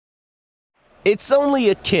It's only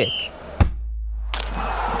a kick,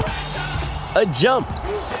 a jump,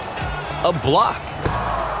 a block.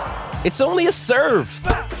 It's only a serve.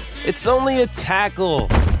 It's only a tackle,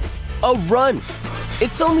 a run.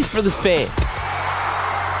 It's only for the fans.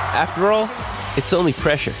 After all, it's only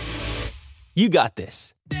pressure. You got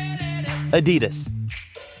this. Adidas.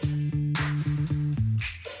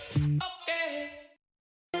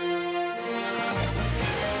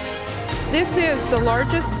 This is the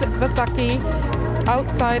largest Vaisakhi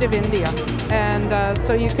outside of India, and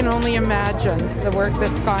so you can only imagine the work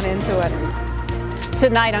that's gone into it.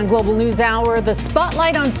 Tonight on Global News Hour, the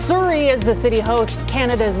spotlight on Surrey as the city hosts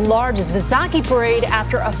Canada's largest Vaisakhi parade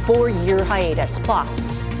after a 4-year hiatus.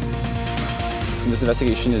 Plus, this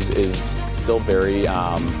investigation is still very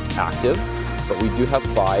active, but we do have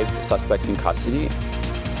 5 suspects in custody.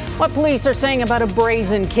 what police are saying about a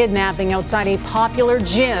brazen kidnapping outside a popular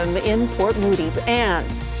gym in Port Moody. And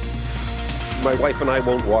my wife and I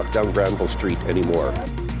won't walk down Granville Street anymore.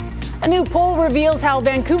 A new poll reveals how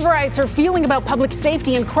Vancouverites are feeling about public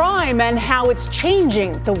safety and crime and how it's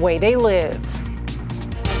changing the way they live.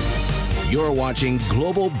 You're watching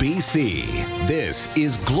Global BC. This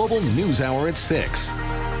is Global News Hour at 6.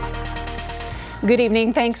 Good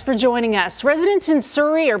evening. Thanks for joining us. Residents in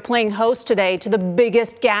Surrey are playing host today to the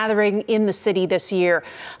biggest gathering in the city this year.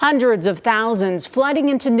 Hundreds of thousands flooding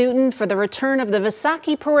into Newton for the return of the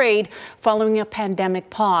Vaisakhi parade following a pandemic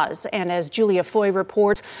pause. And as Julia Foy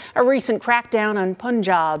reports, a recent crackdown on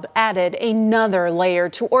Punjab added another layer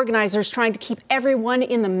to organizers trying to keep everyone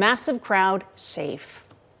in the massive crowd safe.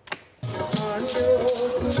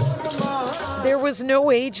 There was no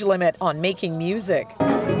age limit on making music.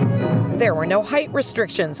 There were no height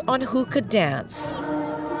restrictions on who could dance.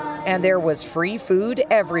 And there was free food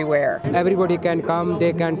everywhere. Everybody can come,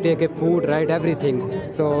 they can take a food, right,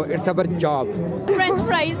 everything. So it's our job. French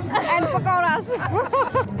fries and pakoras.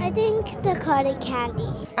 I think the cotton candy.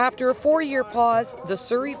 After a 4-year pause, the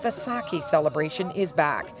Surrey Vaisakhi celebration is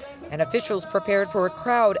back. And officials prepared for a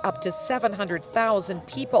crowd up to 700,000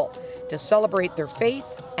 people to celebrate their faith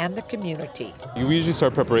and the community. We usually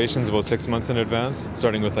start preparations about 6 months in advance,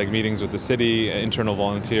 starting with meetings with the city, internal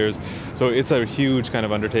volunteers. So it's a huge kind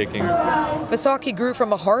of undertaking. Vaisakhi grew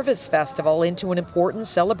from a harvest festival into an important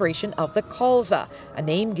celebration of the Khalsa, a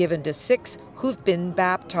name given to Sikhs who've been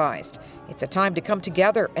baptized. It's a time to come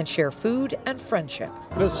together and share food and friendship.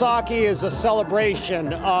 Vaisakhi is a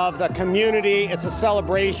celebration of the community. It's a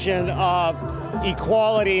celebration of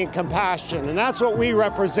equality and compassion, and that's what we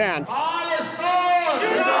represent.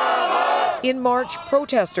 In March,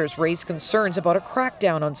 protesters raised concerns about a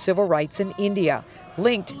crackdown on civil rights in India,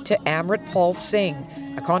 linked to Amrit Pal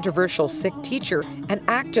Singh, a controversial Sikh teacher and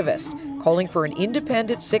activist calling for an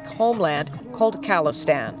independent Sikh homeland called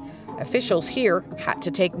Khalistan. Officials here had to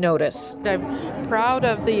take notice. I'm proud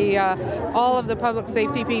of all of the public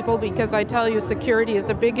safety people because I tell you security is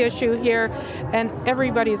a big issue here and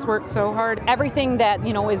everybody's worked so hard. Everything that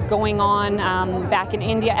is going on back in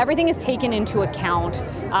India, everything is taken into account,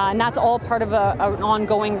 and that's all part of an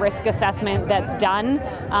ongoing risk assessment that's done.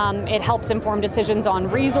 It helps inform decisions on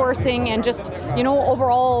resourcing and just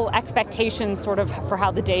overall expectations sort of for how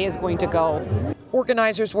the day is going to go.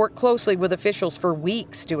 Organizers worked closely with officials for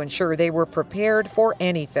weeks to ensure they were prepared for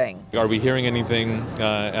anything. Are we hearing anything,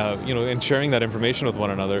 and sharing that information with one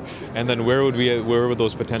another? And then where would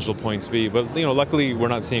those potential points be? But, luckily we're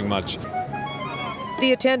not seeing much.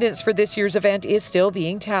 The attendance for this year's event is still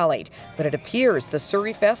being tallied, but it appears the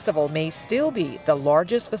Surrey Festival may still be the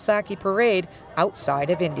largest Vaisakhi parade outside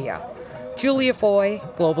of India. Julia Foy,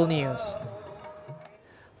 Global News.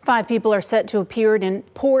 5 people are set to appear in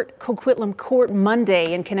Port Coquitlam Court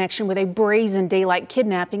Monday in connection with a brazen daylight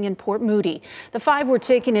kidnapping in Port Moody. The 5 were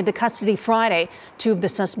taken into custody Friday. 2 of the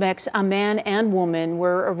suspects, a man and woman,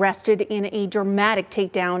 were arrested in a dramatic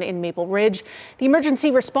takedown in Maple Ridge. The emergency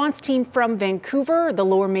response team from Vancouver, the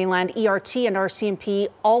Lower Mainland ERT and RCMP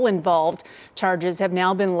all involved. Charges have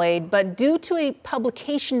now been laid, but due to a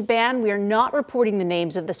publication ban, we are not reporting the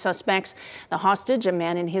names of the suspects. The hostage, a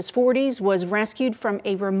man in his 40s, was rescued from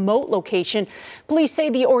a remote location. Police say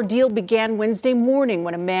the ordeal began Wednesday morning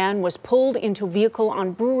when a man was pulled into a vehicle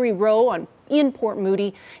on Brewery Row in Port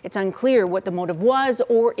Moody. It's unclear what the motive was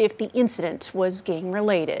or if the incident was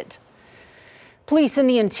gang-related. Police in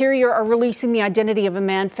the interior are releasing the identity of a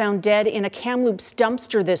man found dead in a Kamloops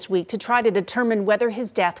dumpster this week to try to determine whether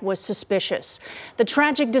his death was suspicious. The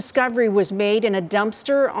tragic discovery was made in a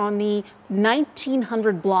dumpster on the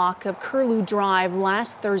 1900 block of Curlew Drive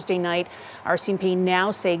last Thursday night. RCMP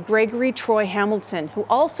now say Gregory Troy Hamilton, who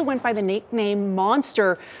also went by the nickname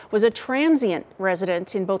Monster, was a transient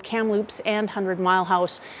resident in both Kamloops and 100 Mile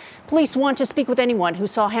House. Police want to speak with anyone who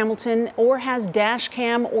saw Hamilton or has dash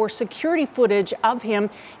cam or security footage of him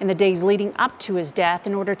in the days leading up to his death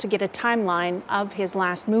in order to get a timeline of his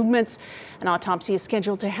last movements. An autopsy is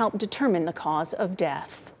scheduled to help determine the cause of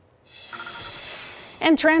death.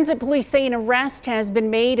 And transit police say an arrest has been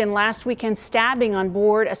made in last weekend's stabbing on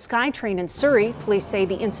board a SkyTrain in Surrey. Police say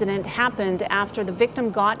the incident happened after the victim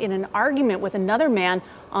got in an argument with another man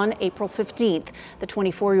on April 15th. The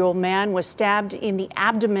 24-year-old man was stabbed in the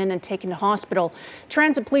abdomen and taken to hospital.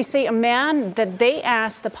 Transit police say a man that they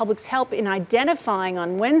asked the public's help in identifying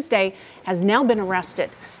on Wednesday has now been arrested.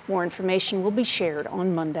 More information will be shared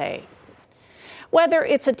on Monday. Whether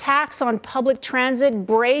it's attacks on public transit,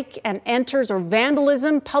 break and enters, or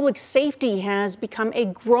vandalism, public safety has become a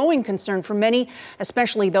growing concern for many,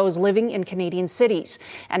 especially those living in Canadian cities.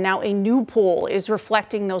 And now a new poll is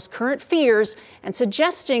reflecting those current fears and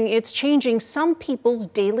suggesting it's changing some people's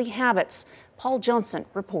daily habits. Paul Johnson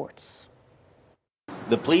reports.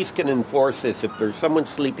 The police can enforce this if there's someone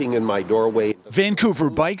sleeping in my doorway. Vancouver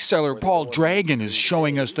bike seller Paul Dragon is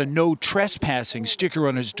showing us the no trespassing sticker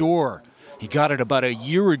on his door. He got it about a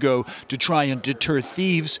year ago to try and deter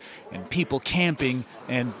thieves and people camping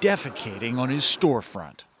and defecating on his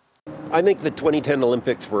storefront. I think the 2010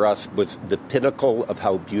 Olympics for us was the pinnacle of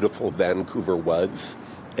how beautiful Vancouver was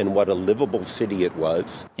and what a livable city it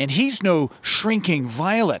was. And he's no shrinking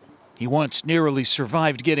violet. He once narrowly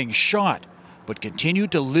survived getting shot, but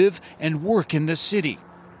continued to live and work in the city.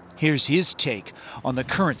 Here's his take on the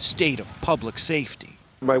current state of public safety.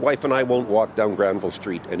 My wife and I won't walk down Granville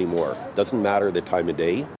Street anymore. Doesn't matter the time of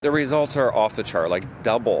day. The results are off the chart, like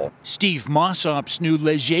double. Steve Mossop's new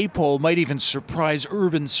Leger poll might even surprise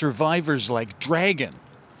urban survivors like Dragon.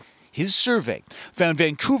 His survey found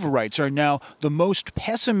Vancouverites are now the most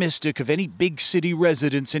pessimistic of any big city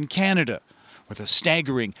residents in Canada, with a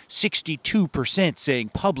staggering 62% saying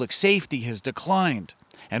public safety has declined,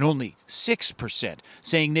 and only 6%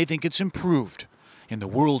 saying they think it's improved. In the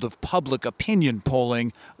world of public opinion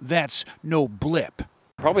polling, that's no blip.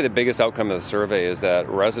 Probably the biggest outcome of the survey is that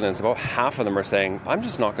residents, about half of them are saying, I'm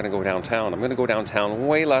just not going to go downtown. I'm going to go downtown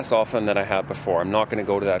way less often than I have before. I'm not going to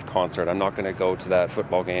go to that concert. I'm not going to go to that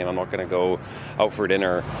football game. I'm not going to go out for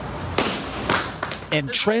dinner.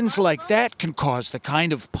 And trends like that can cause the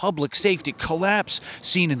kind of public safety collapse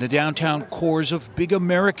seen in the downtown cores of big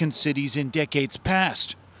American cities in decades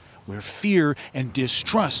past, where fear and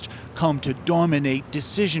distrust come to dominate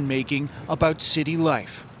decision-making about city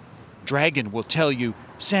life. Dragon will tell you,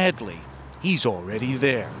 sadly, he's already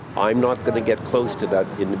there. I'm not going to get close to that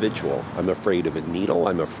individual. I'm afraid of a needle.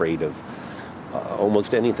 I'm afraid of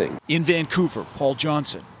almost anything. In Vancouver, Paul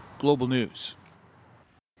Johnson, Global News.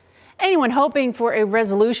 Anyone hoping for a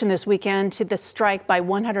resolution this weekend to the strike by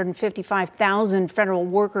 155,000 federal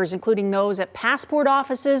workers, including those at passport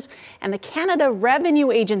offices and the Canada Revenue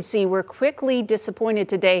Agency, were quickly disappointed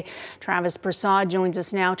today. Travis Prasad joins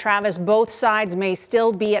us now. Travis, both sides may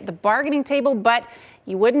still be at the bargaining table, but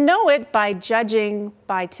you wouldn't know it by judging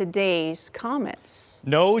by today's comments.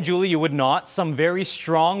 No, Julie, you would not. Some very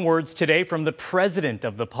strong words today from the president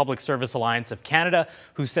of the Public Service Alliance of Canada,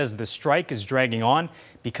 who says the strike is dragging on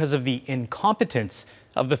because of the incompetence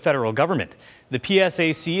of the federal government. The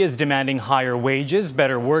PSAC is demanding higher wages,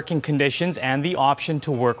 better working conditions, and the option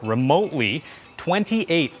to work remotely.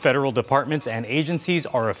 28 federal departments and agencies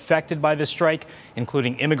are affected by the strike,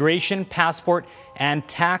 including immigration, passport, and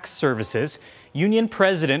tax services. Union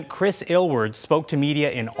President Chris Aylward spoke to media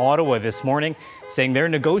in Ottawa this morning, saying their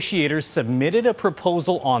negotiators submitted a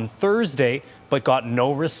proposal on Thursday but got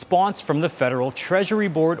no response from the Federal Treasury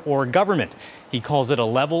Board or government. He calls it a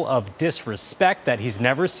level of disrespect that he's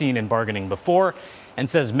never seen in bargaining before, and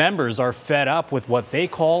says members are fed up with what they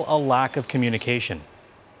call a lack of communication.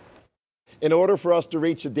 In order for us to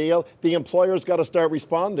reach a deal, the employer's got to start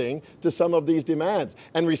responding to some of these demands.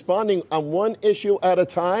 And responding on one issue at a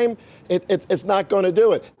time, it's not going to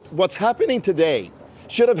do it. What's happening today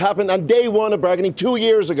should have happened on day one of bargaining 2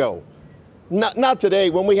 years ago. Not today,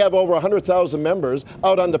 when we have over 100,000 members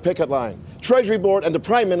out on the picket line. Treasury Board and the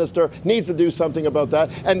Prime Minister needs to do something about that,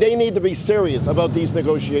 and they need to be serious about these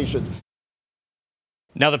negotiations.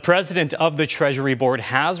 Now, the president of the Treasury Board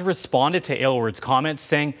has responded to Aylward's comments,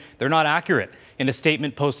 saying they're not accurate. In a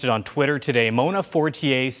statement posted on Twitter today, Mona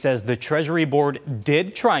Fortier says the Treasury Board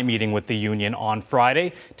did try meeting with the union on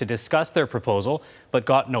Friday to discuss their proposal, but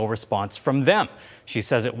got no response from them. She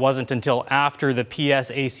says it wasn't until after the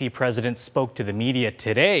PSAC president spoke to the media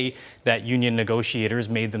today that union negotiators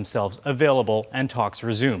made themselves available and talks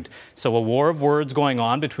resumed. So a war of words going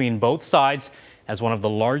on between both sides as one of the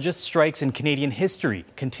largest strikes in Canadian history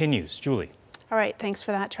continues. Julie. All right, thanks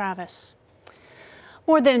for that, Travis.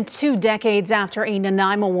 More than 2 decades after a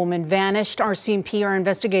Nanaimo woman vanished, RCMP are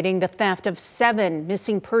investigating the theft of 7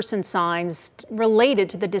 missing person signs related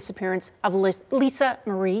to the disappearance of Lisa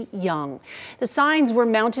Marie Young. The signs were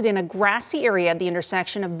mounted in a grassy area at the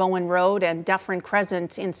intersection of Bowen Road and Dufferin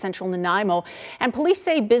Crescent in central Nanaimo, and police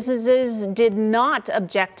say businesses did not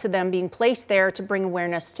object to them being placed there to bring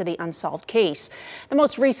awareness to the unsolved case. The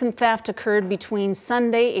most recent theft occurred between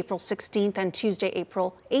Sunday, April 16th and Tuesday,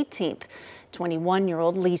 April 18th.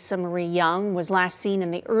 21-year-old Lisa Marie Young was last seen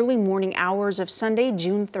in the early morning hours of Sunday,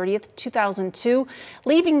 June 30th, 2002,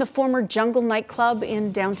 leaving the former Jungle nightclub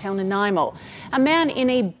in downtown Nanaimo. A man in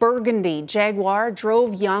a burgundy Jaguar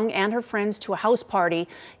drove Young and her friends to a house party.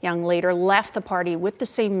 Young later left the party with the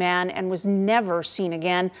same man and was never seen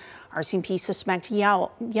again. RCMP suspect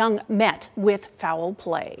Young met with foul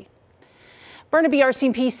play. Burnaby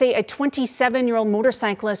RCMP say a 27-year-old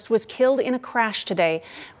motorcyclist was killed in a crash today.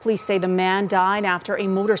 Police say the man died after a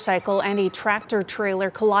motorcycle and a tractor trailer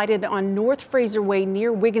collided on North Fraser Way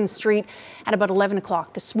near Wiggins Street at about 11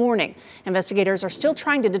 o'clock this morning. Investigators are still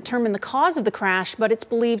trying to determine the cause of the crash, but it's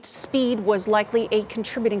believed speed was likely a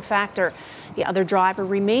contributing factor. The other driver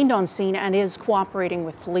remained on scene and is cooperating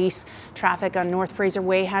with police. Traffic on North Fraser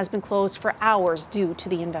Way has been closed for hours due to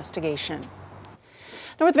the investigation.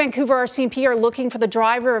 North Vancouver RCMP are looking for the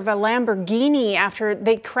driver of a Lamborghini after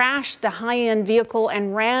they crashed the high-end vehicle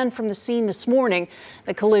and ran from the scene this morning.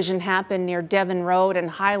 The collision happened near Devon Road and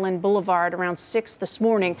Highland Boulevard around 6 this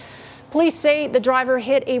morning. Police say the driver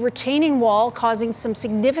hit a retaining wall, causing some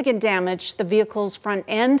significant damage to the vehicle's front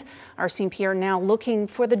end. RCMP are now looking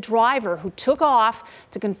for the driver who took off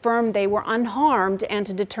to confirm they were unharmed and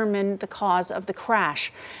to determine the cause of the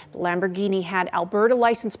crash. The Lamborghini had Alberta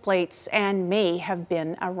license plates and may have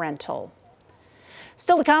been a rental.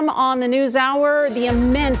 Still to come on the News Hour, the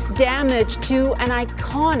immense damage to an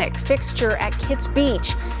iconic fixture at Kits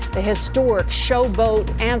Beach. The historic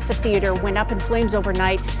Showboat Amphitheater went up in flames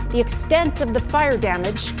overnight. The extent of the fire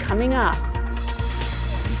damage coming up.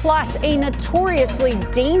 Plus, a notoriously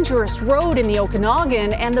dangerous road in the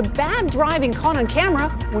Okanagan and the bad driving caught on camera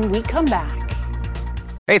when we come back.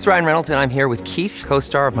 Hey, it's Ryan Reynolds, and I'm here with Keith,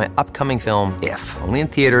 co-star of my upcoming film, If, only in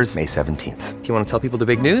theaters May 17th. Do you want to tell people the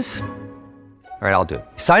big news? All right, I'll do it.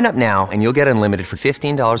 Sign up now and you'll get unlimited for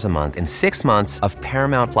 $15 a month and 6 months of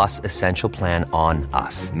Paramount Plus Essential Plan on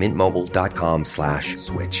us.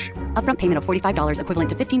 MintMobile.com/switch. Upfront payment of $45 equivalent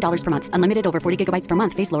to $15 per month. Unlimited over 40 gigabytes per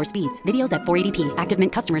month. Face lower speeds. Videos at 480p. Active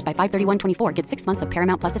Mint customers by 531.24 get 6 months of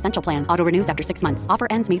Paramount Plus Essential Plan. Auto renews after 6 months. Offer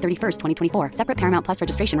ends May 31st, 2024. Separate Paramount Plus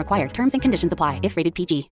registration required. Terms and conditions apply if rated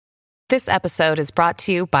PG. This episode is brought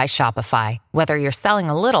to you by Shopify. Whether you're selling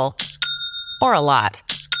a little or a lot,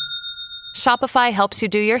 Shopify helps you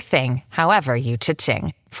do your thing, however you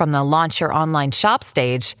cha-ching. From the launch your online shop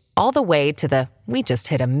stage, all the way to the we just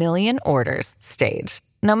hit 1 million orders stage.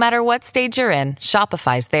 No matter what stage you're in,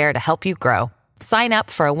 Shopify's there to help you grow. Sign up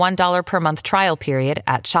for a $1 per month trial period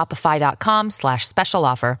at shopify.com/special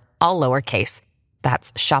offer, all lowercase.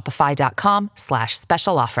 That's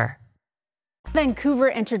shopify.com/special offer.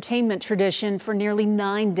 Vancouver entertainment tradition for nearly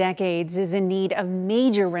 9 decades is in need of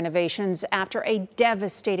major renovations after a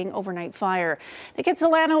devastating overnight fire. The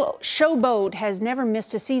Kitsilano Showboat has never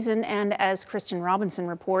missed a season, and as Kristen Robinson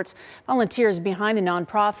reports, volunteers behind the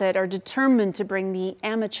nonprofit are determined to bring the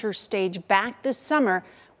amateur stage back this summer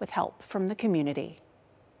with help from the community.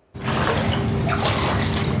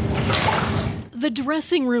 The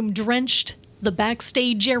dressing room drenched, the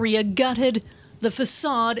backstage area gutted, the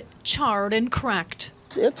facade charred and cracked.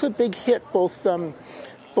 It's a big hit, both the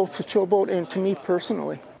Showboat and to me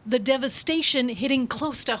personally. The devastation hitting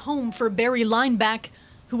close to home for Barry Lineback,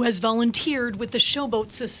 who has volunteered with the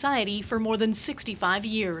Showboat Society for more than 65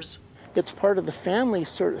 years. It's part of the family,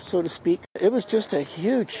 so to speak. It was just a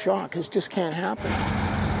huge shock. It just can't happen.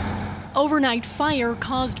 Overnight fire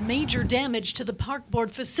caused major damage to the parkboard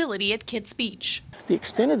facility at Kits Beach. The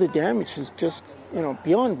extent of the damage is just,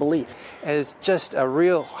 beyond belief. And it's just a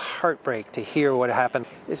real heartbreak to hear what happened.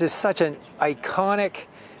 This is such an iconic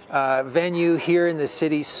venue here in the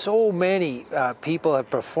city. So many people have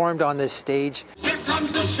performed on this stage. Here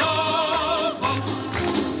comes the showboat.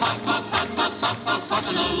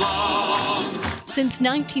 Since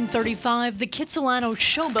 1935, the Kitsilano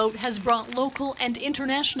Showboat has brought local and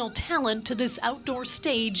international talent to this outdoor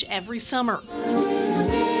stage every summer.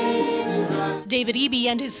 David Eby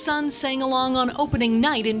and his son sang along on opening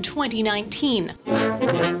night in 2019.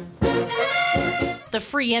 The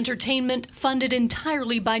free entertainment funded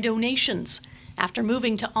entirely by donations. After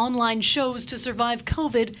moving to online shows to survive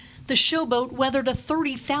COVID, the Showboat weathered a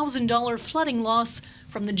 $30,000 flooding loss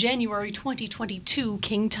from the January 2022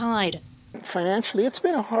 king tide. Financially, it's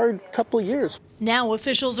been a hard couple of years. Now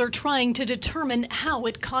officials are trying to determine how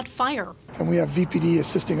it caught fire. And we have VPD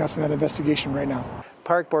assisting us in that investigation right now.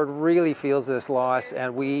 Park Board really feels this loss,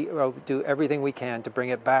 and we do everything we can to bring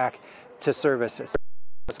it back to service as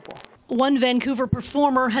possible. One Vancouver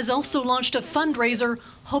performer has also launched a fundraiser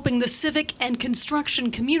hoping the civic and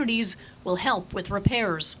construction communities will help with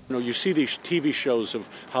repairs. You see these TV shows of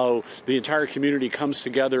how the entire community comes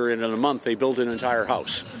together and in a month they build an entire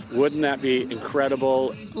house. Wouldn't that be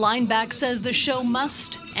incredible? Lineback says the show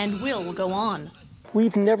must and will go on.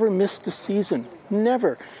 We've never missed a season.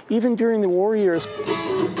 Never. Even during the war years.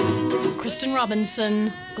 Kristen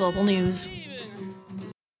Robinson, Global News.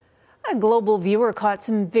 A Global viewer caught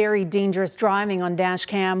some very dangerous driving on dash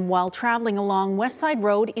cam while traveling along West Side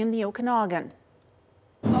Road in the Okanagan.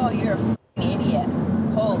 Oh, you're an idiot.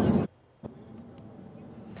 Holy.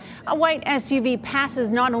 A white SUV passes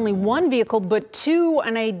not only one vehicle but two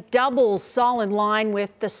on a double solid line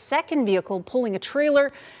with the second vehicle pulling a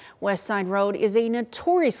trailer. West Side Road is a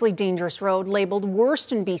notoriously dangerous road labeled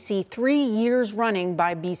worst in BC 3 years running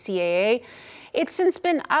by BCAA. It's since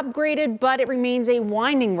been upgraded, but it remains a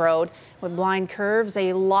winding road with blind curves,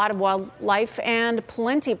 a lot of wildlife, and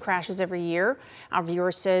plenty of crashes every year. Our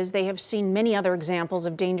viewer says they have seen many other examples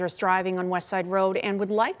of dangerous driving on West Side Road and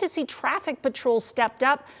would like to see traffic patrols stepped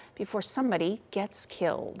up before somebody gets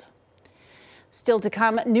killed. Still to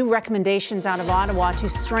come, new recommendations out of Ottawa to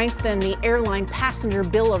strengthen the airline passenger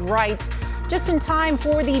Bill of Rights. Just in time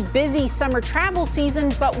for the busy summer travel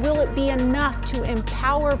season, but will it be enough to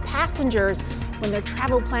empower passengers when their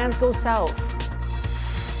travel plans go south?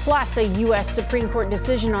 Plus, a U.S. Supreme Court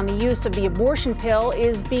decision on the use of the abortion pill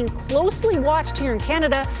is being closely watched here in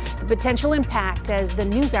Canada, the potential impact as the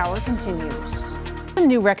NewsHour continues.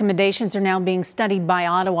 New recommendations are now being studied by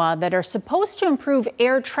Ottawa that are supposed to improve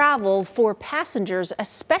air travel for passengers,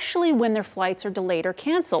 especially when their flights are delayed or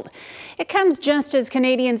canceled. It comes just as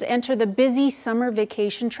Canadians enter the busy summer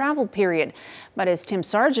vacation travel period. But as Tim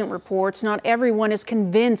Sargent reports, not everyone is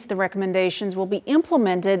convinced the recommendations will be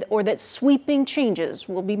implemented or that sweeping changes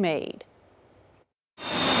will be made.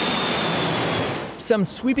 Some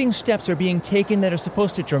sweeping steps are being taken that are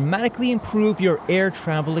supposed to dramatically improve your air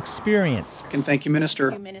travel experience. And thank you,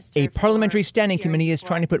 Minister. A parliamentary standing committee is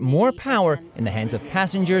trying to put more power in the hands of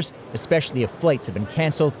passengers, especially if flights have been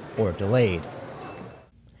canceled or delayed.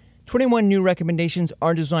 21 new recommendations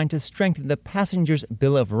are designed to strengthen the passenger's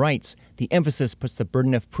Bill of Rights. The emphasis puts the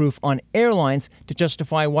burden of proof on airlines to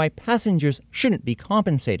justify why passengers shouldn't be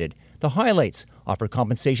compensated. The highlights offer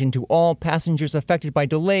compensation to all passengers affected by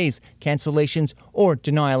delays, cancellations, or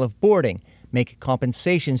denial of boarding, make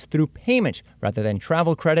compensations through payment rather than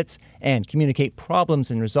travel credits, and communicate problems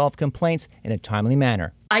and resolve complaints in a timely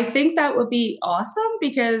manner. I think that would be awesome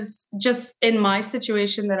because just in my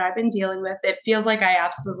situation that I've been dealing with, it feels like I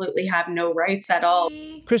absolutely have no rights at all.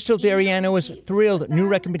 Crystal Dariano is thrilled new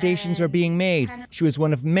recommendations are being made. She was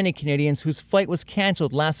one of many Canadians whose flight was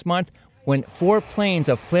canceled last month when 4 planes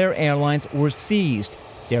of Flair Airlines were seized.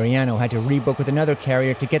 Dariano had to rebook with another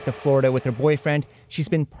carrier to get to Florida with her boyfriend. She's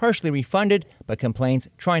been partially refunded, but complains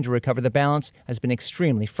trying to recover the balance has been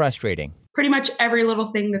extremely frustrating. Pretty much every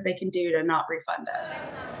little thing that they can do to not refund us.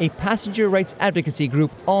 A passenger rights advocacy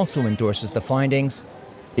group also endorses the findings.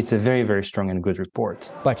 It's a very, very strong and good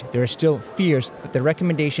report. But there are still fears that the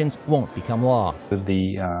recommendations won't become law.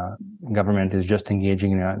 The government is just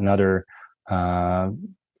engaging in another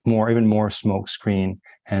even more smoke screen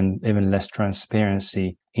and even less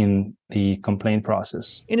transparency in the complaint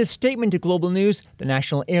process. In a statement to Global News, the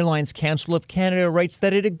National Airlines Council of Canada writes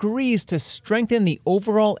that it agrees to strengthen the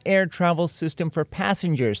overall air travel system for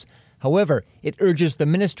passengers. However, it urges the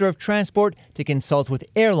Minister of Transport to consult with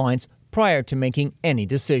airlines prior to making any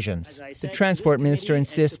decisions. The Transport Minister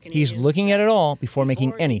insists he's looking at it all before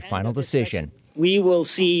making any final decision. We will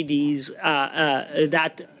see the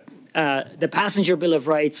passenger Bill of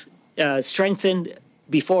Rights strengthened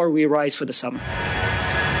before we rise for the summer.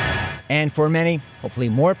 And for many, hopefully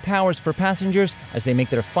more powers for passengers as they make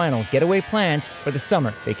their final getaway plans for the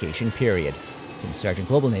summer vacation period. Tim Sargent,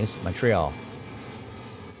 Global News, Montreal.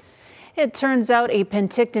 It turns out a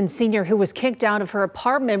Penticton senior who was kicked out of her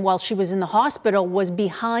apartment while she was in the hospital was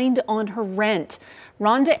behind on her rent.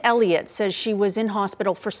 Rhonda Elliott says she was in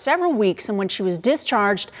hospital for several weeks, and when she was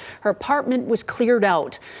discharged, her apartment was cleared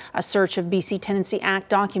out. A search of BC Tenancy Act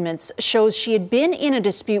documents shows she had been in a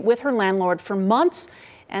dispute with her landlord for months,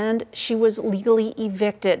 and she was legally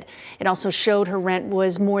evicted. It also showed her rent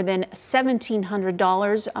was more than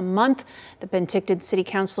 $1,700 a month. The Penticton City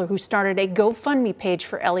Councillor, who started a GoFundMe page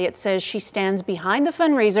for Elliott, says she stands behind the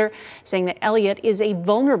fundraiser, saying that Elliott is a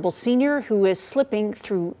vulnerable senior who is slipping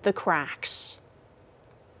through the cracks.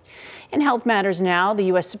 In health matters now, the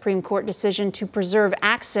U.S. Supreme Court decision to preserve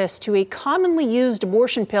access to a commonly used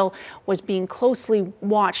abortion pill was being closely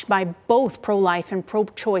watched by both pro-life and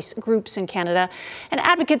pro-choice groups in Canada. And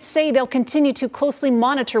advocates say they'll continue to closely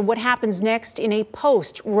monitor what happens next in a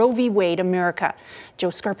post-Roe v. Wade America. Joe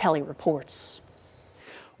Scarpelli reports.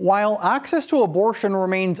 While access to abortion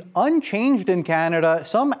remains unchanged in Canada,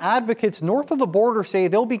 some advocates north of the border say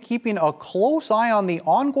they'll be keeping a close eye on the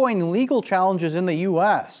ongoing legal challenges in the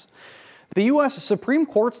U.S. The U.S. Supreme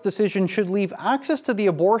Court's decision should leave access to the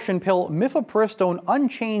abortion pill mifepristone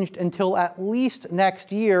unchanged until at least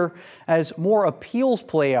next year as more appeals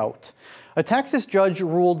play out. A Texas judge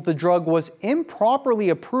ruled the drug was improperly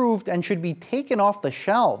approved and should be taken off the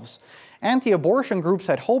shelves. Anti-abortion groups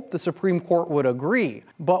had hoped the Supreme Court would agree,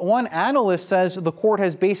 but one analyst says the court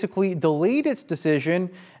has basically delayed its decision,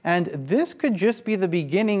 and this could just be the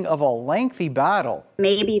beginning of a lengthy battle.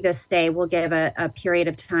 Maybe this stay will give a period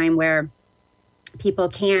of time where people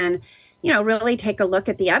can, really take a look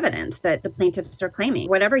at the evidence that the plaintiffs are claiming.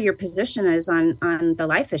 Whatever your position is on the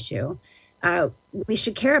life issue, we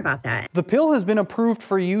should care about that. The pill has been approved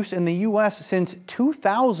for use in the U.S. since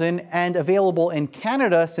 2000 and available in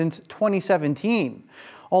Canada since 2017.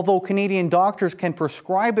 Although Canadian doctors can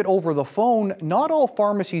prescribe it over the phone, not all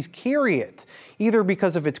pharmacies carry it, either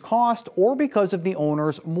because of its cost or because of the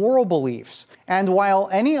owner's moral beliefs. And while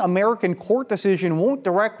any American court decision won't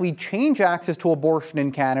directly change access to abortion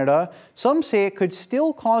in Canada, some say it could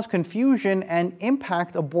still cause confusion and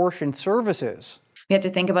impact abortion services. We have to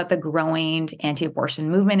think about the growing anti-abortion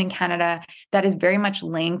movement in Canada that is very much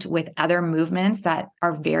linked with other movements that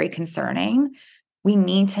are very concerning. We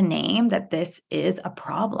need to name that this is a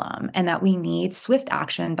problem and that we need swift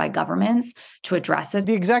action by governments to address it.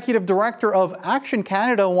 The executive director of Action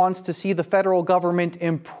Canada wants to see the federal government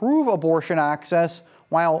improve abortion access,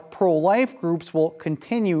 while pro-life groups will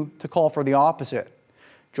continue to call for the opposite.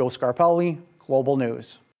 Joe Scarpelli, Global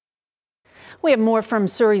News. We have more from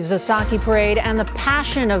Surrey's Vaisakhi Parade and the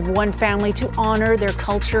passion of one family to honor their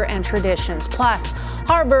culture and traditions. Plus,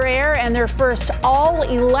 Harbour Air and their first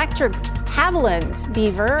all-electric Haviland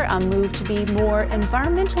Beaver, a move to be more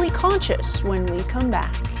environmentally conscious when we come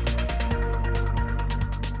back.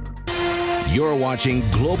 You're watching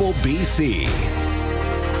Global BC.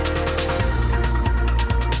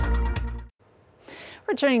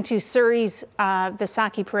 Returning to Surrey's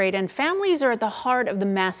Vaisakhi Parade, and families are at the heart of the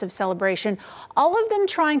massive celebration, all of them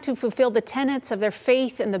trying to fulfill the tenets of their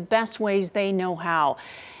faith in the best ways they know how.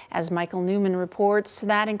 As Michael Newman reports,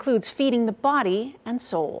 that includes feeding the body and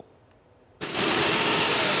soul.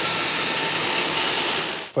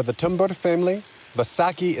 For the Tumbur family,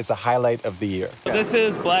 Vaisakhi is a highlight of the year. This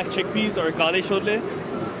is black chickpeas or kale chodle.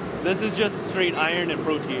 This is just straight iron and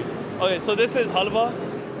protein. Okay, so this is halwa.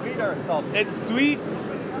 Sweet or salty? It's sweet,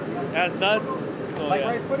 has nuts. So, like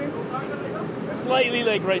rice pudding? Slightly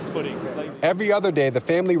like rice pudding. Every other day, the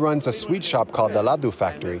family runs a sweet shop called the Laddu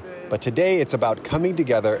Factory. But today, it's about coming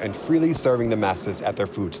together and freely serving the masses at their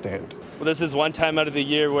food stand. Well, this is one time out of the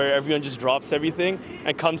year where everyone just drops everything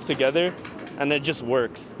and comes together. And it just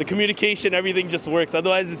works. The communication, everything just works.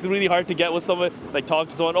 Otherwise, it's really hard to get with someone, like talk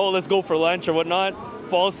to someone, oh, let's go for lunch or whatnot.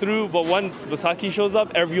 Falls through, but once Vaisakhi shows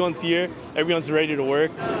up, everyone's here, everyone's ready to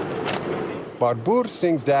work. Barbur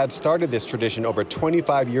Singh's dad started this tradition over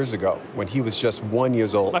 25 years ago when he was just 1 year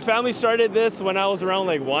old. My family started this when I was around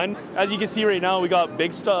like 1. As you can see right now, we got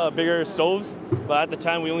bigger stoves, but at the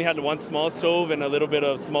time we only had one small stove and a little bit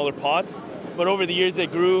of smaller pots. But over the years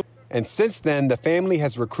it grew. And since then, the family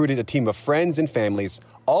has recruited a team of friends and families,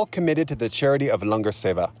 all committed to the charity of Langar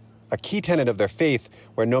Seva, a key tenet of their faith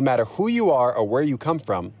where no matter who you are or where you come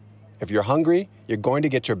from, if you're hungry, you're going to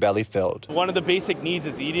get your belly filled. One of the basic needs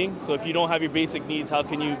is eating. So if you don't have your basic needs, how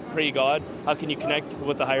can you pray God? How can you connect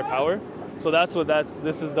with the higher power? So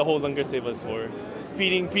this is the whole Langar Seva is for.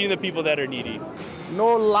 Feeding the people that are needy.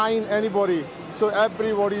 No line anybody. So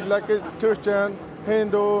everybody, like a Christian,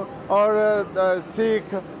 Hindu, or Sikh,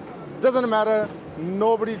 doesn't matter,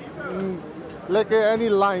 nobody, like any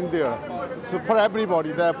line there. So for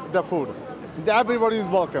everybody, the food. everybody is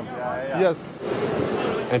welcome. Yes.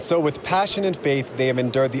 And so with passion and faith, they have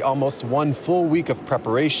endured the almost 1 full week of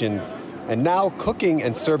preparations and now cooking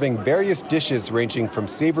and serving various dishes ranging from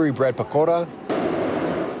savory bread pakora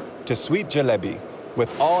to sweet jalebi,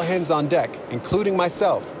 with all hands on deck, including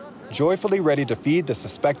myself, joyfully ready to feed the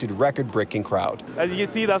suspected record-breaking crowd. As you can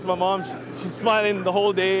see, that's my mom. She's smiling the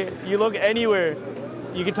whole day. You look anywhere,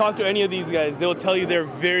 you can talk to any of these guys. They'll tell you they're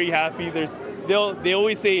very happy. They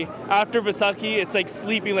always say, after Vaisakhi, it's like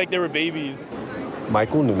sleeping like they were babies.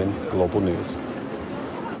 Michael Newman, Global News.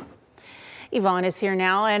 Yvonne is here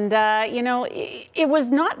now, and it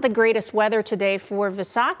was not the greatest weather today for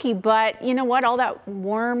Vaisakhi, but you know what? All that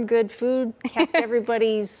warm, good food kept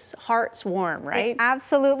everybody's hearts warm, right?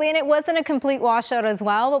 Absolutely, and it wasn't a complete washout as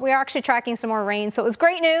well, but we are actually tracking some more rain, so it was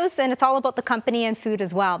great news, and it's all about the company and food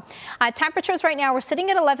as well. Temperatures right now, we're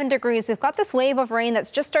sitting at 11 degrees. We've got this wave of rain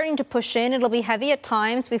that's just starting to push in. It'll be heavy at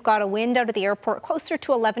times. We've got a wind out of the airport closer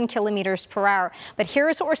to 11 kilometers per hour, but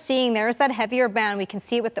here's what we're seeing. There's that heavier band. We can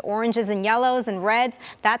see it with the oranges and yellows and reds.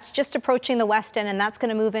 That's just approaching the west end, and that's going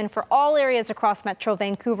to move in for all areas across Metro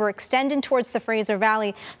Vancouver, extending towards the Fraser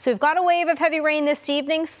Valley. So we've got a wave of heavy rain this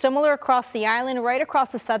evening, similar across the island, right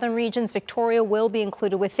across the southern regions. Victoria will be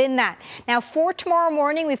included within that. Now for tomorrow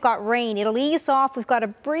morning, we've got rain. It'll ease off. We've got a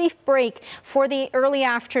brief break for the early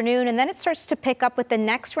afternoon, and then it starts to pick up with the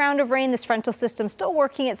next round of rain. This frontal system still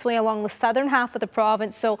working its way along the southern half of the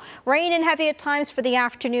province. So rain and heavy at times for the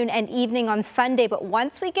afternoon and evening on Sunday. But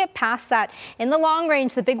once we get past that, in the long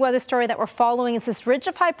range, the big weather story that we're following is this ridge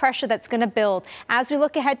of high pressure that's going to build as we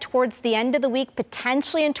look ahead towards the end of the week,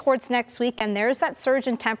 potentially and towards next week. And there's that surge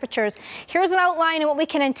in temperatures. Here's an outline of what we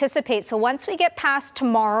can anticipate. So once we get past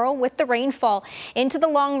tomorrow with the rainfall into the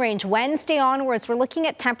long range, Wednesday onwards, we're looking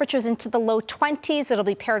at temperatures into the low 20s. It'll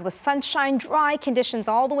be paired with sunshine, dry conditions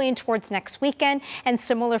all the way in towards next weekend, and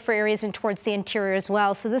similar for areas in towards the interior as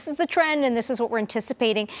well. So this is the trend, and this is what we're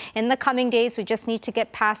anticipating in the coming days. We just need to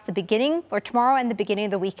get past the beginning or tomorrow and the beginning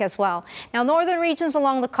of the week as well. Now, northern regions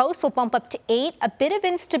along the coast will bump up to 8. A bit of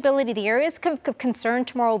instability. The areas of concern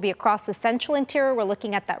tomorrow will be across the central interior. We're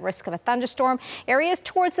looking at that risk of a thunderstorm. Areas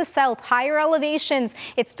towards the south, higher elevations.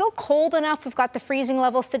 It's still cold enough. We've got the freezing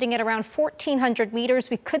level sitting at around 1,400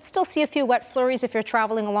 meters. We could still see a few wet flurries if you're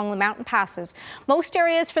traveling along the mountain passes. Most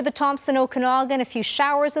areas for the Thompson Okanagan, a few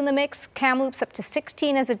showers in the mix. Kamloops up to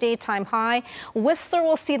 16 as a daytime high. Whistler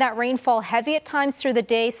will see that rainfall heavy at times through the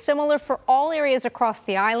day, similar for all areas across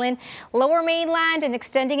the island, lower mainland, and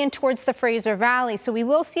extending in towards the Fraser Valley. So we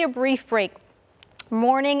will see a brief break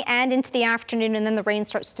morning and into the afternoon, and then the rain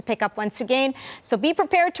starts to pick up once again. So be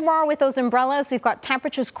prepared tomorrow with those umbrellas. We've got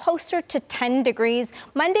temperatures closer to 10 degrees.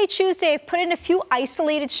 Monday, Tuesday, I've put in a few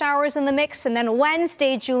isolated showers in the mix, and then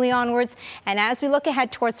Wednesday, Julie onwards. And as we look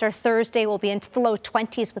ahead towards our Thursday, we'll be into the low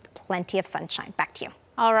 20s with plenty of sunshine. Back to you.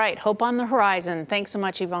 All right, hope on the horizon. Thanks so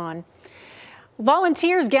much, Yvonne.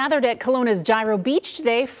 Volunteers gathered at Kelowna's Gyro Beach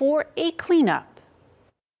today for a cleanup.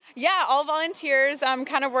 Yeah, all volunteers,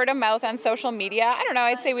 kind of word of mouth on social media. I don't know,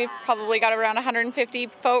 I'd say we've probably got around 150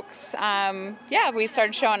 folks. We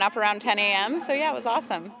started showing up around 10 a.m., so yeah, it was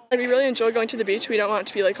awesome. We really enjoy going to the beach. We don't want it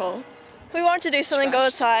to be like all. We want to do something, go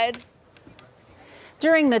outside.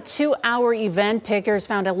 During the 2-hour event, pickers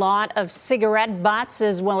found a lot of cigarette butts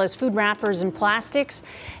as well as food wrappers and plastics.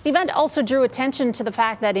 The event also drew attention to the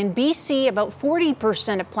fact that in BC, about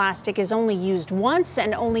 40% of plastic is only used once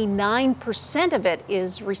and only 9% of it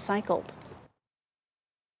is recycled.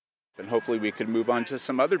 And hopefully we could move on to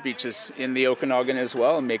some other beaches in the Okanagan as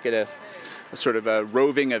well and make it a sort of a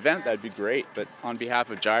roving event. That'd be great. But on behalf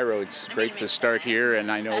of Gyro, it's great to start here.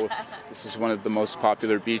 And I know this is one of the most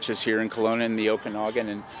popular beaches here in Kelowna in the Okanagan.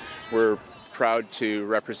 And we're proud to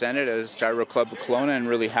represent it as Gyro Club of Kelowna and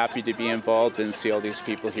really happy to be involved and see all these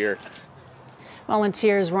people here.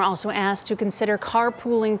 Volunteers were also asked to consider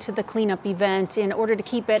carpooling to the cleanup event in order to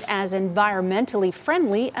keep it as environmentally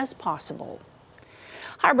friendly as possible.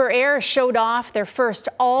 Harbour Air showed off their first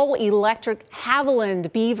all-electric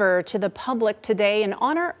Haviland Beaver to the public today in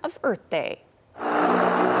honor of Earth Day.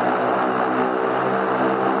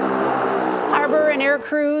 Harbour Air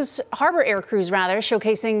Cruise,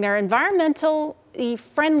 showcasing their environmentally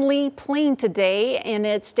friendly plane today in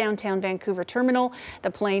its downtown Vancouver terminal.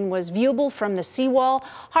 The plane was viewable from the seawall.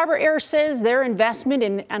 Harbour Air says their investment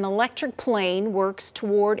in an electric plane works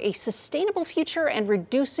toward a sustainable future and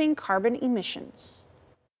reducing carbon emissions.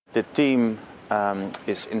 The team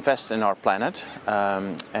is invested in our planet,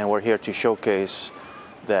 and we're here to showcase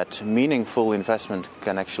that meaningful investment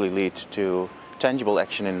can actually lead to tangible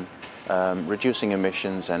action in reducing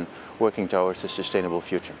emissions and working towards a sustainable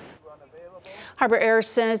future. Harbour Air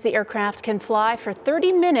says the aircraft can fly for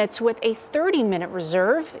 30 minutes with a 30-minute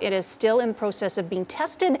reserve. It is still in the process of being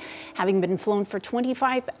tested, having been flown for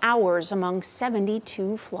 25 hours among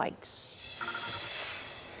 72 flights.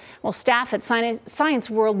 Well, staff at Science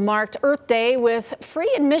World marked Earth Day with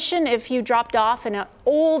free admission if you dropped off an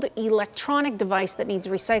old electronic device that needs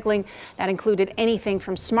recycling. That included anything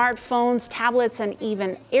from smartphones, tablets, and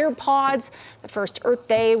even AirPods. The first Earth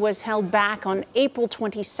Day was held back on April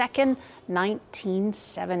 22nd,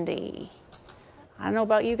 1970. I don't know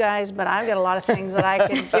about you guys, but I've got a lot of things that I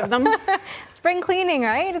could give them. Spring cleaning,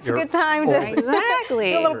 right? It's a good time to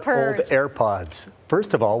exactly do a little purge. Old AirPods.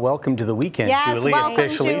 First of all, welcome to the weekend, yes, Julie,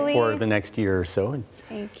 officially Julie. for the next year or so.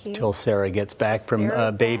 Thank you. Until Sarah gets back from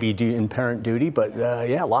baby and parent duty. But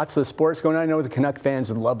yeah, lots of sports going on. I know the Canuck fans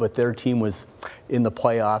in love with their team was in the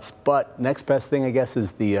playoffs. But next best thing, I guess,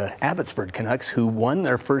 is the Abbotsford Canucks, who won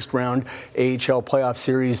their first round AHL playoff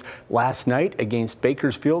series last night against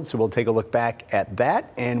Bakersfield. So we'll take a look back at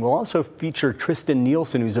that. And we'll also feature Tristan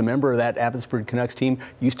Nielsen, who's a member of that Abbotsford Canucks team,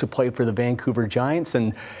 used to play for the Vancouver Giants.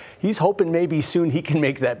 And he's hoping maybe soon he can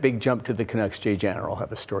make that big jump to the Canucks. Jay Janner will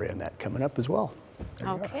have a story on that coming up as well.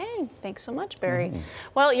 Okay, thanks so much, Barry.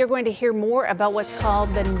 Well, you're going to hear more about what's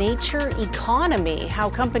called the nature economy, how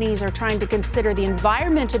companies are trying to consider the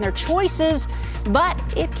environment in their choices, but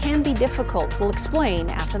it can be difficult. We'll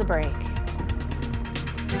explain after the break.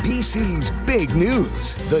 BC's big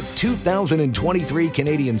news. The 2023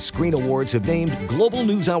 Canadian Screen Awards have named Global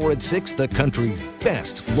News Hour at 6 the country's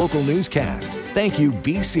best local newscast. Thank you,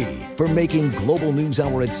 BC, for making Global News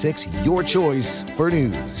Hour at 6 your choice for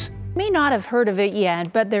news. May not have heard of it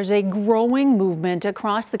yet, but there's a growing movement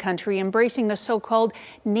across the country embracing the so-called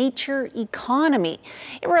nature economy.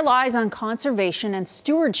 It relies on conservation and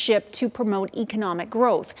stewardship to promote economic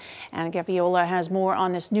growth. Anna Gaviola has more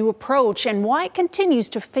on this new approach and why it continues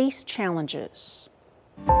to face challenges.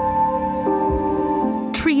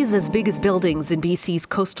 Trees as big as buildings in BC's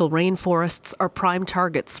coastal rainforests are prime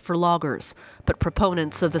targets for loggers. But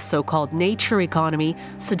proponents of the so-called nature economy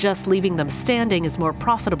suggest leaving them standing is more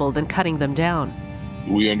profitable than cutting them down.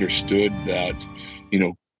 We understood that,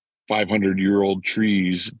 500-year-old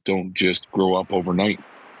trees don't just grow up overnight.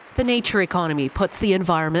 The nature economy puts the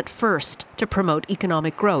environment first to promote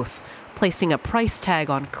economic growth, placing a price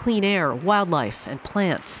tag on clean air, wildlife, and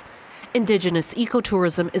plants. Indigenous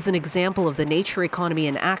ecotourism is an example of the nature economy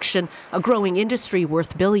in action, a growing industry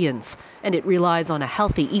worth billions, and it relies on a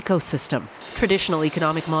healthy ecosystem. Traditional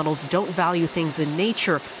economic models don't value things in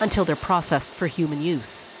nature until they're processed for human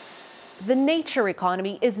use. The nature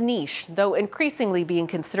economy is niche, though increasingly being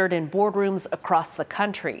considered in boardrooms across the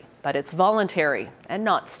country, but it's voluntary and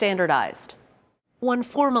not standardized. One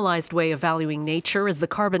formalized way of valuing nature is the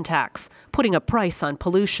carbon tax, putting a price on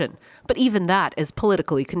pollution. But even that is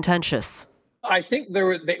politically contentious. I think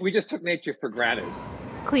we just took nature for granted.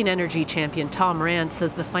 Clean energy champion Tom Rand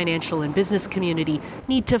says the financial and business community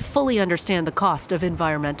need to fully understand the cost of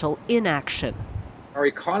environmental inaction. Our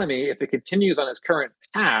economy, if it continues on its current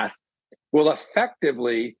path, will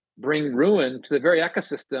effectively bring ruin to the very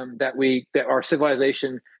ecosystem that our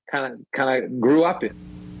civilization kind of grew up in.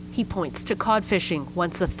 He points to cod fishing,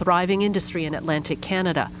 once a thriving industry in Atlantic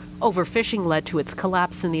Canada. Overfishing led to its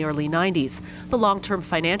collapse in the early 90s. The long-term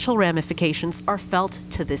financial ramifications are felt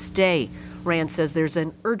to this day. Rand says there's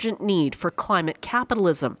an urgent need for climate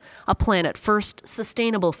capitalism, a planet-first,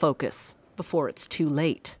 sustainable focus before it's too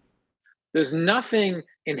late. There's nothing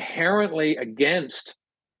inherently against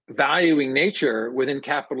valuing nature within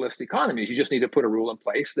capitalist economies. You just need to put a rule in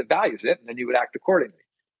place that values it, and then you would act accordingly.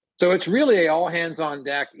 So it's really an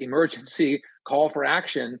all-hands-on-deck emergency call for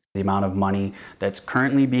action. The amount of money that's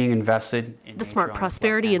currently being invested in the Smart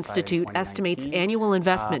Prosperity Institute estimates annual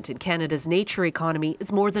investment in Canada's nature economy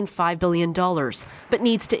is more than $5 billion, but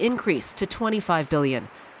needs to increase to $25 billion.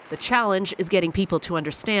 The challenge is getting people to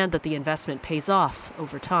understand that the investment pays off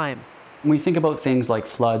over time. When we think about things like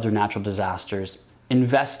floods or natural disasters,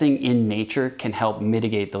 investing in nature can help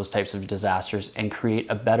mitigate those types of disasters and create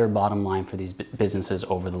a better bottom line for these businesses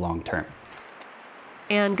over the long term.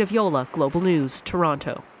 Anne Gaviola, Global News,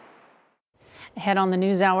 Toronto. Ahead on the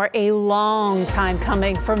News Hour, a long time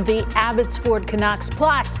coming from the Abbotsford Canucks.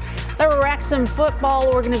 Plus, the Wrexham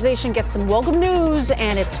Football Organization gets some welcome news,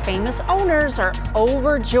 and its famous owners are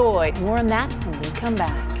overjoyed. More on that when we come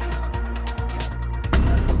back.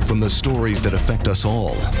 From the stories that affect us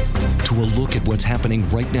all, to a look at what's happening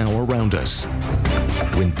right now around us.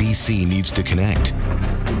 When BC needs to connect,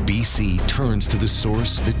 BC turns to the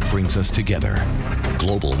source that brings us together.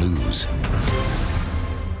 Global News.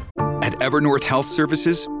 At Evernorth Health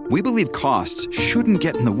Services, we believe costs shouldn't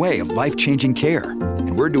get in the way of life-changing care,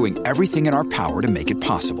 and we're doing everything in our power to make it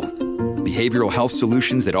possible. Behavioral health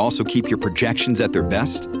solutions that also keep your projections at their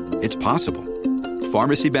best? It's possible.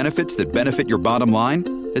 Pharmacy benefits that benefit your bottom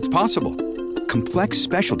line? It's possible. Complex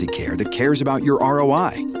specialty care that cares about your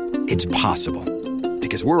ROI? It's possible.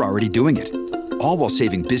 Because we're already doing it. All while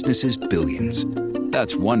saving businesses billions.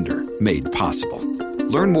 That's Wonder made possible.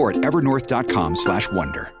 Learn more at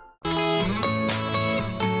evernorth.com/wonder.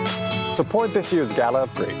 Support this year's Gala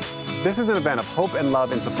of Grace. This is an event of hope and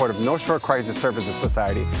love in support of North Shore Crisis Services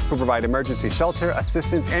Society, who provide emergency shelter,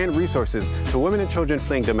 assistance, and resources to women and children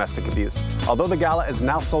fleeing domestic abuse. Although the gala is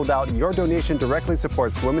now sold out, your donation directly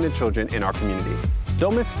supports women and children in our community.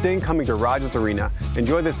 Don't miss Sting coming to Rogers Arena.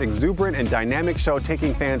 Enjoy this exuberant and dynamic show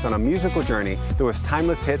taking fans on a musical journey through his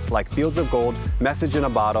timeless hits like Fields of Gold, Message in a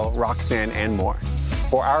Bottle, Roxanne, and more.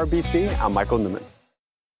 For Our BC, I'm Michael Newman.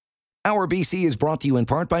 Our BC is brought to you in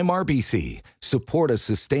part by MarBC. Support a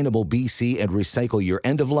sustainable BC and recycle your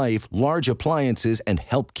end-of-life, large appliances and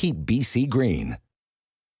help keep BC green.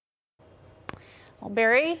 Well,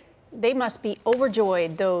 Barry, they must be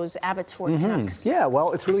overjoyed, those Abbotsford Canucks. Yeah,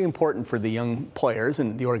 well, it's really important for the young players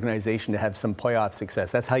and the organization to have some playoff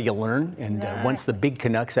success. That's how you learn. And once the big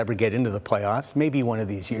Canucks ever get into the playoffs, maybe one of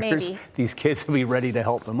these years, these kids will be ready to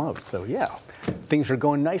help them out. So, yeah, things are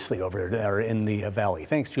going nicely over there in the valley.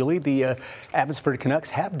 Thanks, Julie. The Abbotsford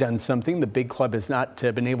Canucks have done something the big club has not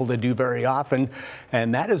been able to do very often,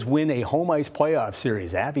 and that is win a home ice playoff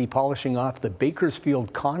series. Abbey polishing off the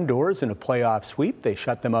Bakersfield Condors in a playoff sweep. They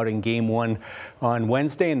shut them out in Game 1 on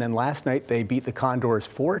Wednesday, and then last night they beat the Condors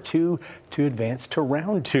 4-2 to advance to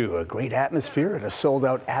round 2. A great atmosphere at a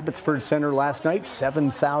sold-out Abbotsford Centre last night,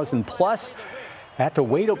 7,000 plus. Had to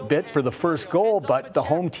wait a bit for the first goal, but the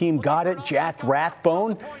home team got it. Jack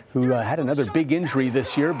Rathbone, who had another big injury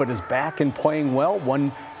this year, but is back and playing well.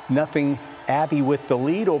 1-0 Abbey with the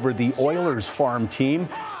lead over the Oilers farm team.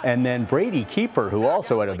 And then Brady Keeper, who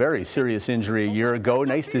also had a very serious injury a year ago.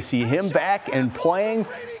 Nice to see him back and playing.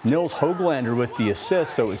 Nils Höglander with the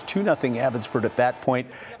assist, so it was 2-0 Abbotsford at that point.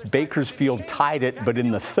 Bakersfield tied it, but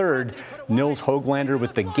in the third, Nils Höglander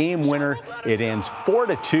with the game winner. It ends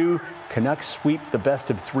 4-2. Canucks sweep the best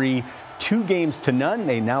of 3, 2-0.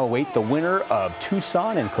 They now await the winner of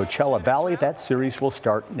Tucson and Coachella Valley. That series will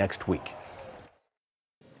start next week.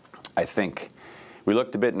 I think we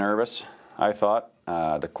looked a bit nervous, I thought,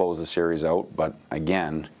 to close the series out. But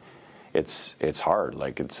again, it's hard.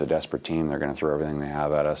 Like, it's a desperate team. They're going to throw everything they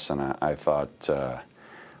have at us. And I thought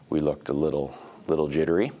we looked a little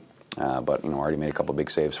jittery. But, Artie made a couple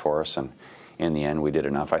big saves for us. And in the end, we did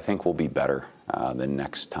enough. I think we'll be better the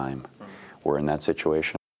next time we're in that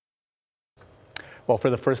situation. Well, for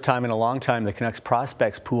the first time in a long time, the Canucks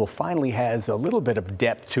prospects pool finally has a little bit of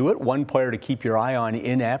depth to it. One player to keep your eye on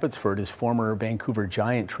in Abbotsford is former Vancouver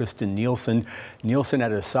Giant Tristan Nielsen. Nielsen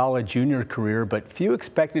had a solid junior career, but few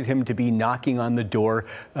expected him to be knocking on the door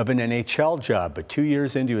of an NHL job. But 2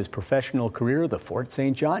 years into his professional career, the Fort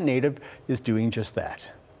St. John native is doing just that.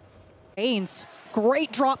 Ains,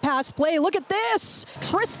 great drop pass play. Look at this,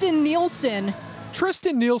 Tristan Nielsen.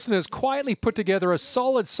 Tristan Nielsen has quietly put together a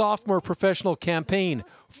solid sophomore professional campaign.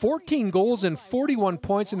 14 goals and 41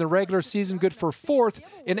 points in the regular season, good for 4th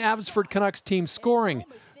in Abbotsford Canucks team scoring.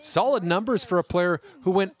 Solid numbers for a player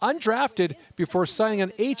who went undrafted before signing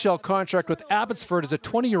an HL contract with Abbotsford as a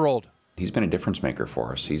 20-year-old. He's been a difference maker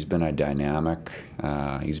for us. He's been a dynamic,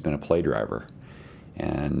 he's been a play driver,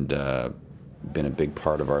 and been a big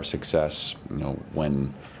part of our success.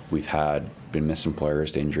 When we've been missing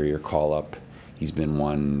players to injury or call up, he's been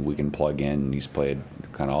one we can plug in. He's played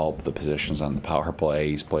kind of all the positions on the power play.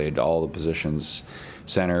 He's played all the positions,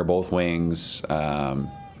 center, both wings.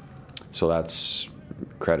 So that's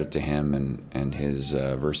credit to him and his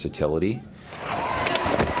versatility.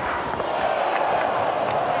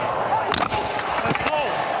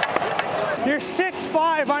 You're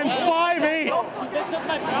 6'5", I'm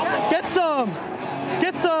 5'8". Get some.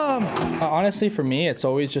 Get some. Honestly, for me, it's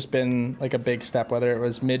always just been like a big step, whether it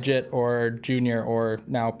was midget or junior or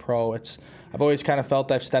now pro. I've always kind of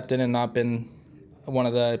felt I've stepped in and not been one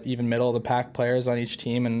of the even middle of the pack players on each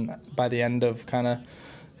team. And by the end of kind of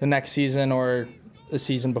the next season or the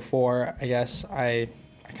season before, I guess I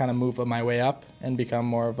kind of move my way up and become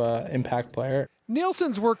more of an impact player.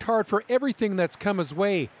 Nielsen's worked hard for everything that's come his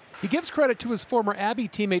way. He gives credit to his former Abbey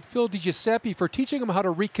teammate Phil DiGiuseppe for teaching him how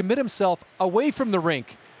to recommit himself away from the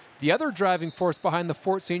rink. The other driving force behind the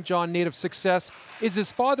Fort St. John native's success is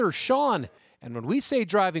his father, Sean. And when we say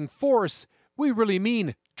driving force, we really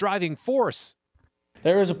mean driving force.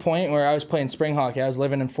 There was a point where I was playing spring hockey. I was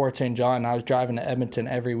living in Fort St. John, and I was driving to Edmonton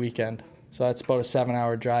every weekend. So that's about a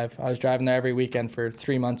 7-hour drive. I was driving there every weekend for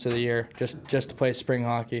 3 months of the year just to play spring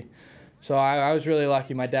hockey. So I was really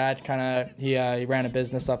lucky. My dad he ran a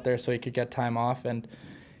business up there so he could get time off.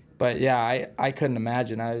 But yeah, I couldn't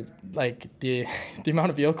imagine. The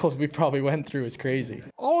amount of vehicles we probably went through is crazy.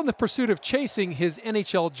 All in the pursuit of chasing his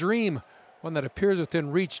NHL dream, one that appears within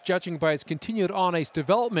reach judging by his continued on-ice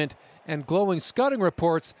development and glowing scouting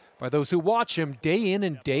reports by those who watch him day in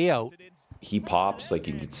and day out. He pops, like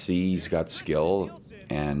you can see, he's got skill,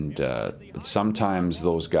 and but sometimes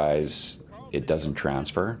those guys, it doesn't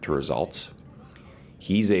transfer to results.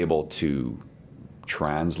 He's able to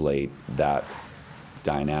translate that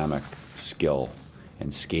dynamic skill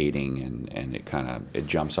and skating, and it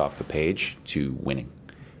jumps off the page to winning,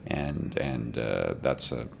 and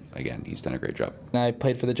that's again, he's done a great job. I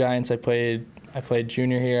played for the Giants. I played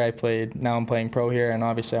junior here. Now I'm playing pro here, and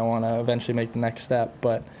obviously I want to eventually make the next step.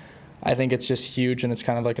 But I think it's just huge, and it's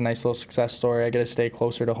kind of like a nice little success story. I get to stay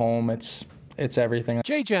closer to home. It's everything.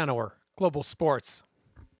 Jay Janower, Global Sports.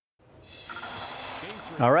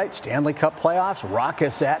 All right, Stanley Cup playoffs,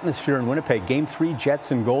 raucous atmosphere in Winnipeg. Game 3,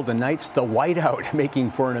 Jets and Golden Knights. The whiteout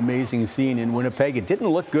making for an amazing scene in Winnipeg. It didn't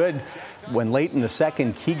look good when late in the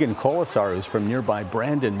second, Keegan Colasar, who's from nearby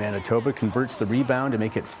Brandon, Manitoba, converts the rebound to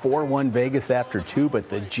make it 4-1 Vegas after 2, but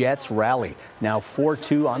the Jets rally. Now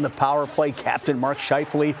 4-2 on the power play. Captain Mark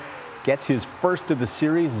Scheifele gets his first of the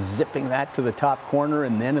series, zipping that to the top corner,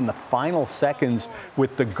 and then in the final seconds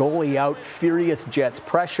with the goalie out, furious Jets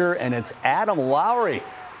pressure, and it's Adam Lowry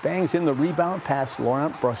bangs in the rebound past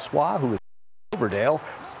Laurent Brossoit, who was Overdale.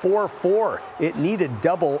 4-4. It needed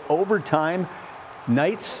double overtime.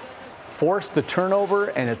 Knights force the turnover,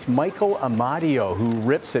 and it's Michael Amadio who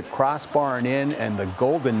rips it crossbar and in, and the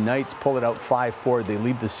Golden Knights pull it out 5-4. They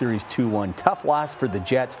lead the series 2-1. Tough loss for the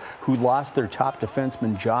Jets, who lost their top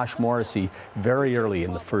defenseman Josh Morrissey very early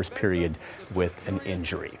in the first period with an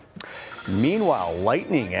injury. Meanwhile,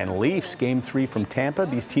 Lightning and Leafs, Game 3 from Tampa.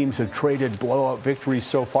 These teams have traded blowout victories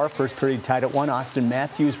so far. First period tied at 1. Austin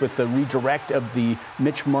Matthews with the redirect of the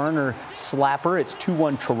Mitch Marner slapper. It's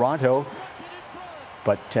 2-1 Toronto.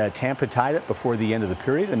 But Tampa tied it before the end of the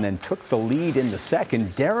period and then took the lead in the second.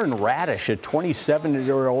 Darren Radish, a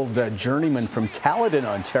 27-year-old journeyman from Caledon,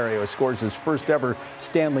 Ontario, scores his first ever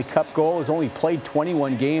Stanley Cup goal. Has only played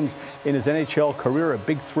 21 games in his NHL career. A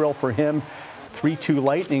big thrill for him. 3-2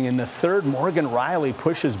 Lightning in the third. Morgan Rielly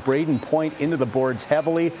pushes Braden Point into the boards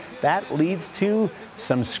heavily. That leads to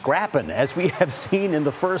some scrapping, as we have seen in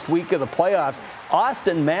the first week of the playoffs.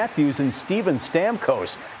 Austin Matthews and Steven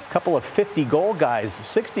Stamkos, a couple of 50-goal guys,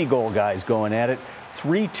 60-goal guys going at it.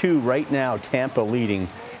 3-2 right now, Tampa leading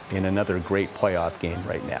in another great playoff game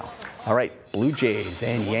right now. All right, Blue Jays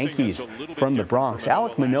and Yankees from the Bronx.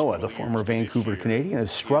 Alek Manoah, the former Vancouver Canadian, has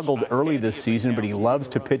struggled early this season, but he loves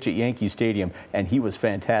to pitch at Yankee Stadium, and he was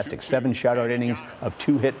fantastic. 7 shutout innings of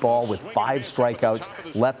 2-hit ball with 5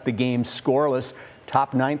 strikeouts, left the game scoreless.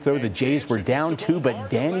 Top ninth, though, the Jays were down 2, but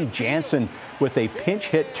Danny Jansen with a pinch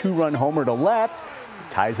hit 2-run homer to left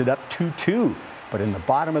ties it up 2-2. But in the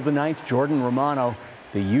bottom of the ninth, Jordan Romano,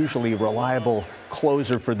 the usually reliable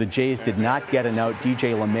closer for the Jays, did not get an out.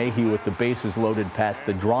 DJ LeMahieu with the bases loaded past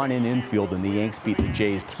the drawn-in infield, and the Yanks beat the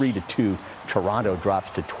Jays 3-2. Toronto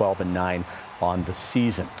drops to 12-9 on the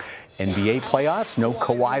season. NBA playoffs, no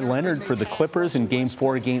Kawhi Leonard for the Clippers in Game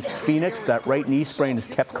 4 against Phoenix. That right knee sprain has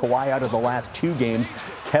kept Kawhi out of the last 2 games.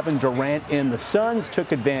 Kevin Durant and the Suns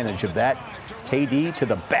took advantage of that. KD to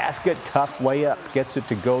the basket, tough layup, gets it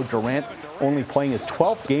to go. Durant only playing his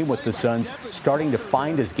 12th game with the Suns, starting to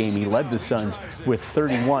find his game. He led the Suns with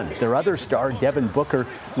 31. Their other star, Devin Booker,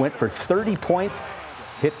 went for 30 points,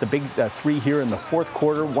 hit the big 3 here in the fourth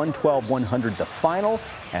quarter, 112-100 the final,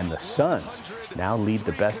 and the Suns now lead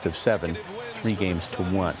the best of 7,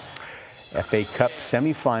 3-1. FA Cup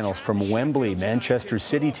semifinals from Wembley. Manchester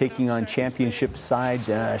City taking on championship side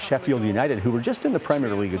Sheffield United, who were just in the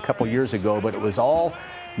Premier League a couple years ago, but it was all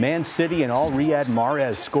Man City, and all Riyad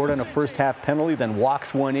Mahrez scored on a first-half penalty, then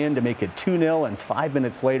walks one in to make it 2-0, and 5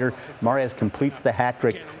 minutes later, Mahrez completes the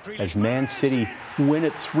hat-trick as Man City win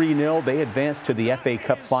it 3-0. They advance to the FA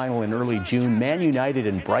Cup final in early June. Man United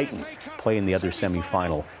and Brighton play in the other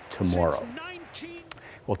semifinal tomorrow.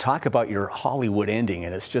 We'll talk about your Hollywood ending,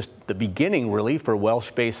 and it's just the beginning, really, for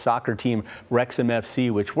Welsh-based soccer team Wrexham FC,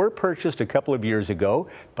 which were purchased a couple of years ago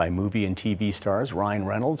by movie and TV stars Ryan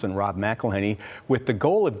Reynolds and Rob McElhenney, with the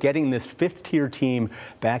goal of getting this fifth-tier team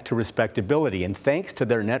back to respectability. And thanks to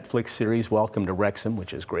their Netflix series, Welcome to Wrexham,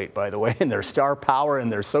 which is great, by the way, and their star power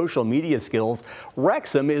and their social media skills,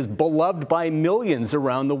 Wrexham is beloved by millions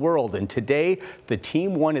around the world. And today, the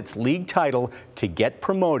team won its league title to get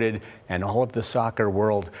promoted, and all of the soccer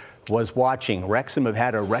world was watching. Wrexham have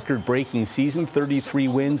had a record-breaking season, 33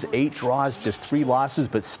 wins, 8 draws, just 3 losses,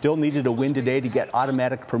 but still needed a win today to get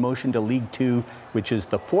automatic promotion to League 2, which is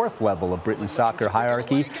the 4th level of Britain's soccer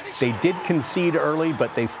hierarchy. They did concede early,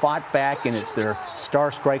 but they fought back, and it's their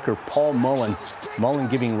star striker, Paul Mullen. Mullen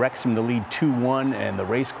giving Wrexham the lead 2-1, and the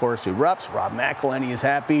racecourse erupts. Rob McElhenney is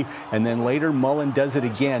happy, and then later Mullen does it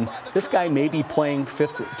again. This guy may be playing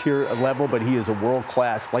 5th-tier level, but he is a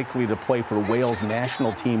world-class, likely to play for Wales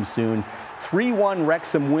national team soon. 3-1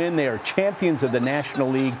 Wrexham win. They are champions of the National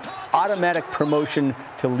League. Automatic promotion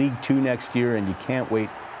to League 2 next year, and you can't wait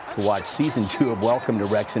to watch season 2 of Welcome to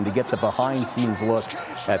Wrexham to get the behind-scenes look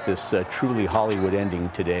at this truly Hollywood ending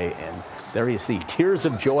today. And there you see tears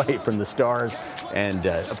of joy from the Stars, and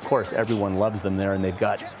of course everyone loves them there, and they've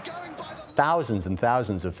got thousands and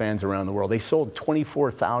thousands of fans around the world. They sold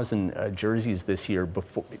 24,000 jerseys this year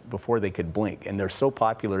before they could blink, and they're so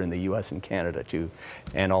popular in the U.S. and Canada too,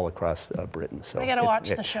 and all across Britain. So we got to watch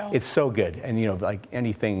the show. It's so good, and you know, like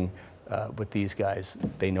anything with these guys,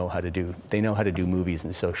 they know how to do. They know how to do movies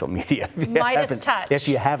and social media. Midas touch. If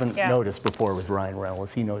you haven't noticed before with Ryan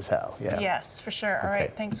Reynolds, he knows how. Yeah. Yes, for sure. All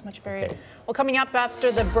right. Thanks so much, Barry. Okay. Well, coming up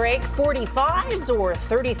after the break, 45s or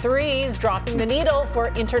 33s dropping the needle for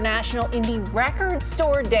International Indie Record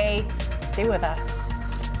Store Day. Stay with us.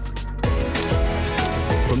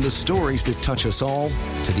 From the stories that touch us all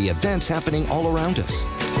to the events happening all around us,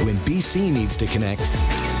 when BC needs to connect,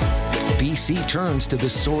 BC turns to the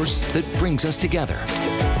source that brings us together.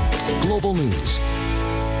 Global News.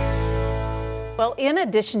 Well, in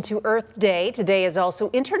addition to Earth Day, today is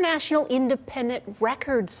also International Independent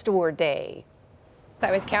Record Store Day.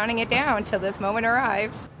 I was counting it down till this moment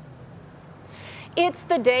arrived. It's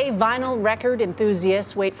the day vinyl record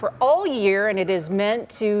enthusiasts wait for all year, and it is meant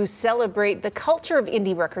to celebrate the culture of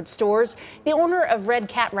indie record stores. The owner of Red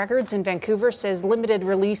Cat Records in Vancouver says limited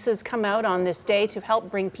releases come out on this day to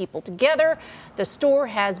help bring people together. The store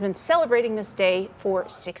has been celebrating this day for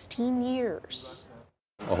 16 years.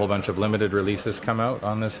 A whole bunch of limited releases come out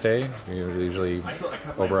on this day, usually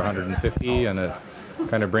over 150, and it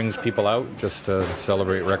kind of brings people out just to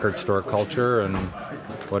celebrate record store culture and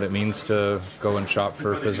what it means to go and shop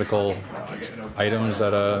for physical items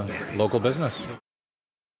at a local business.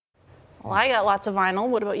 Well, I got lots of vinyl.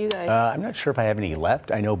 What about you guys? I'm not sure if I have any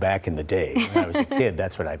left. I know back in the day, when I was a kid,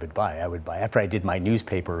 that's what I would buy. After I did my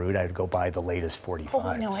newspaper route, I would go buy the latest 45.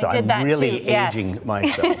 Oh, no, so I did I'm really too. aging Yes.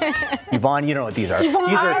 myself. Yvonne, you know what these are.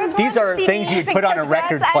 Yvonne, These are things you'd put on a cassettes.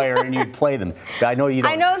 record player and you'd play them. I know you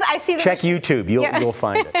don't. I know, I see them. Check YouTube. You'll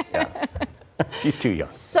find it. Yeah. She's too young.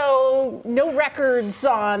 So no records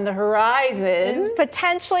on the horizon.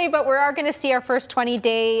 Potentially, but we are going to see our first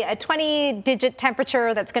 20-digit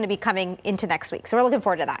temperature that's going to be coming into next week. So we're looking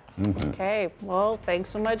forward to that. Mm-hmm. Okay, well, thanks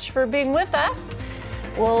so much for being with us.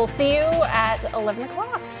 We'll see you at 11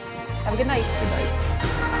 o'clock. Have a good night. Good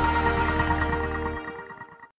night.